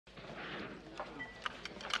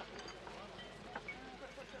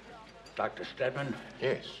Dr. Stedman?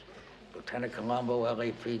 Yes. Lieutenant Columbo,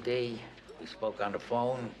 LAPD. We spoke on the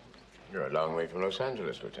phone. You're a long way from Los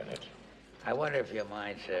Angeles, Lieutenant. I wonder if you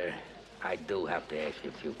mind, sir. I do have to ask you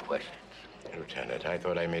a few questions. Lieutenant, I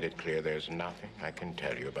thought I made it clear there's nothing I can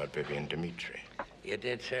tell you about Vivian Dimitri. You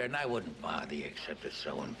did, sir, and I wouldn't bother you except it's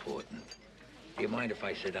so important. Do you mind if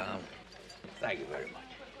I sit down? Thank you very much.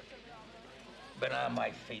 Been on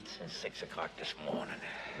my feet since 6 o'clock this morning.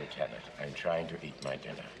 Lieutenant, I'm trying to eat my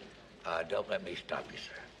dinner. Don't let me stop you,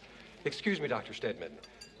 sir. Excuse me, Dr. Stedman.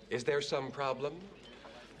 Is there some problem?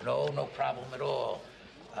 No problem at all.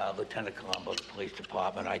 Lieutenant Columbo, the police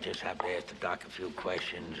department, I just have to ask the doc a few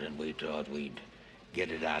questions, and we thought we'd get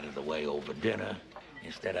it out of the way over dinner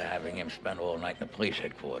instead of having him spend all night in the police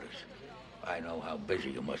headquarters. I know how busy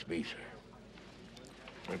you must be, sir.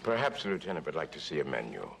 Well, perhaps the lieutenant would like to see a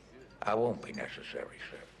menu. I won't be necessary,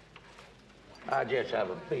 sir. I'll just have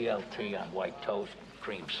a BLT on white toast and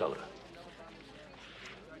cream soda.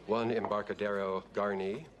 1 Embarcadero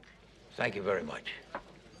Garni. Thank you very much.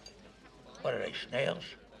 What are they, snails?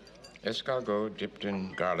 Escargot dipped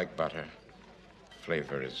in garlic butter.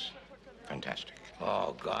 Flavor is fantastic.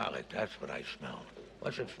 Oh, garlic, that's what I smell.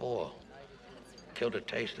 What's it for? Kill the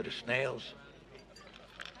taste of the snails?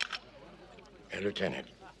 Lieutenant,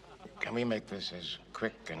 can we make this as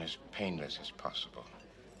quick and as painless as possible?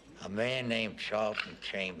 A man named Charlton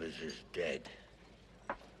Chambers is dead.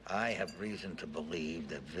 I have reason to believe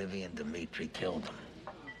that Vivian Dimitri killed him.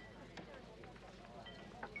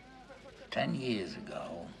 10 years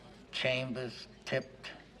ago, Chambers tipped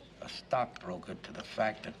a stockbroker to the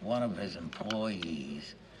fact that one of his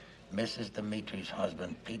employees, Mrs. Dimitri's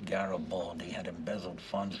husband, Pete Garibaldi, had embezzled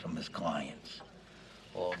funds from his clients.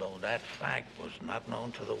 Although that fact was not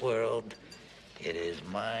known to the world, it is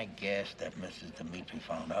my guess that Mrs. Dimitri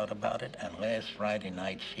found out about it, and last Friday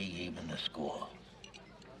night she evened the score.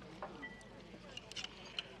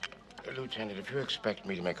 Lieutenant, if you expect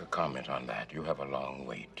me to make a comment on that, you have a long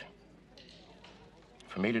wait.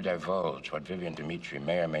 For me to divulge what Vivian Dimitri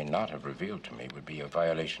may or may not have revealed to me would be a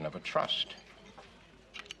violation of a trust.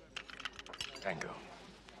 Thank you.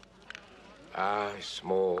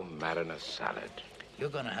 Small mariner salad. You're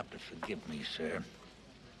gonna have to forgive me, sir.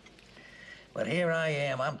 But here I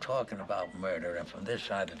am, I'm talking about murder, and from this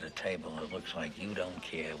side of the table, it looks like you don't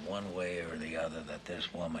care one way or the other that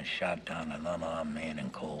this woman shot down an unarmed man in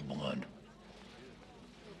cold blood.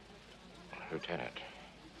 Lieutenant,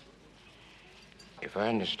 if I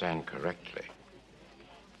understand correctly,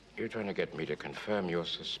 you're trying to get me to confirm your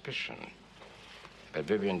suspicion that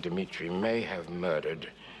Vivian Dimitri may have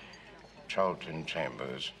murdered Charlton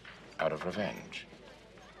Chambers out of revenge.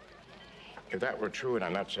 If that were true, and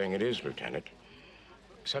I'm not saying it is, Lieutenant,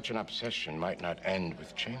 such an obsession might not end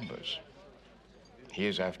with Chambers. He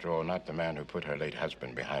is, after all, not the man who put her late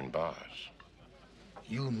husband behind bars.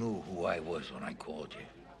 You knew who I was when I called you.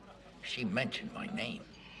 She mentioned my name.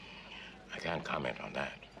 I can't comment on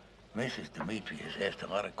that. Mrs. Dimitri has asked a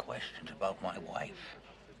lot of questions about my wife.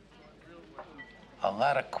 A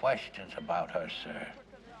lot of questions about her, sir.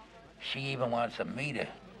 She even wants to meet her.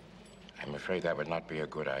 I'm afraid that would not be a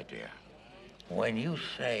good idea. When you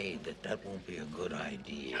say that that won't be a good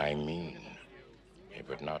idea... I mean, it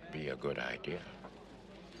would not be a good idea.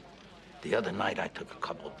 The other night, I took a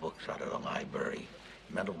couple of books out of the library.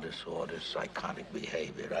 Mental disorders, psychotic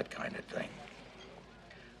behavior, that kind of thing.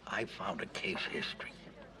 I found a case history.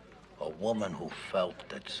 A woman who felt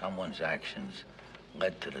that someone's actions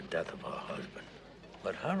led to the death of her husband.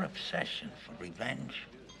 But her obsession for revenge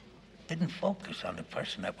didn't focus on the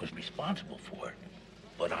person that was responsible for it,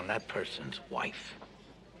 but on that person's wife.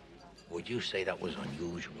 Would you say that was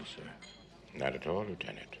unusual, sir? Not at all,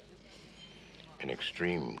 Lieutenant. In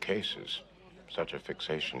extreme cases, such a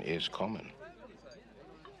fixation is common.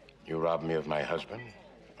 You rob me of my husband,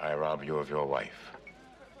 I rob you of your wife.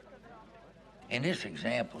 In this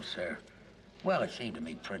example, sir, well, it seemed to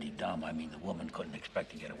me pretty dumb. I mean, the woman couldn't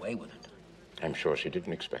expect to get away with it. I'm sure she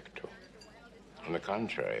didn't expect to. On the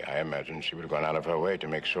contrary, I imagine she would have gone out of her way to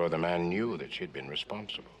make sure the man knew that she'd been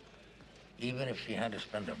responsible. Even if she had to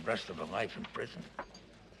spend the rest of her life in prison?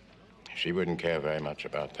 She wouldn't care very much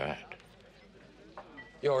about that.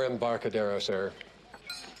 Your Embarcadero, sir.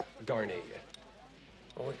 Garni.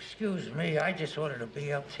 Oh, excuse me, I just ordered a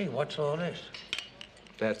BLT. What's all this?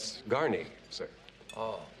 That's Garni, sir.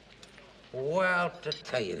 Oh. Well, to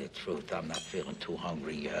tell you the truth, I'm not feeling too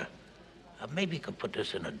hungry. Maybe you could put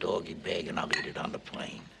this in a doggy bag and I'll eat it on the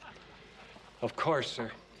plane. Of course,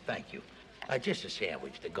 sir. Thank you. Just a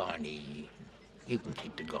sandwich, the Garni. You can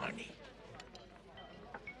keep the Garni.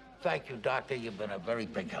 Thank you, Doctor. You've been a very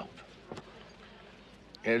big help.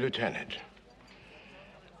 Lieutenant,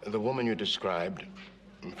 The woman you described,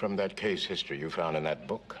 from that case history you found in that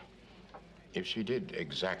book, if she did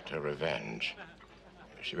exact her revenge,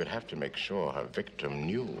 she would have to make sure her victim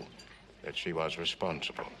knew that she was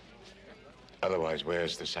responsible. Otherwise,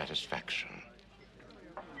 where's the satisfaction?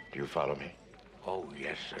 Do you follow me? Oh,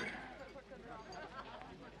 yes, sir.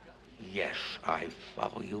 Yes, I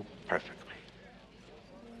follow you perfectly.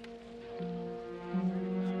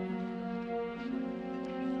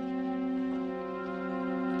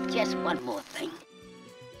 Just one more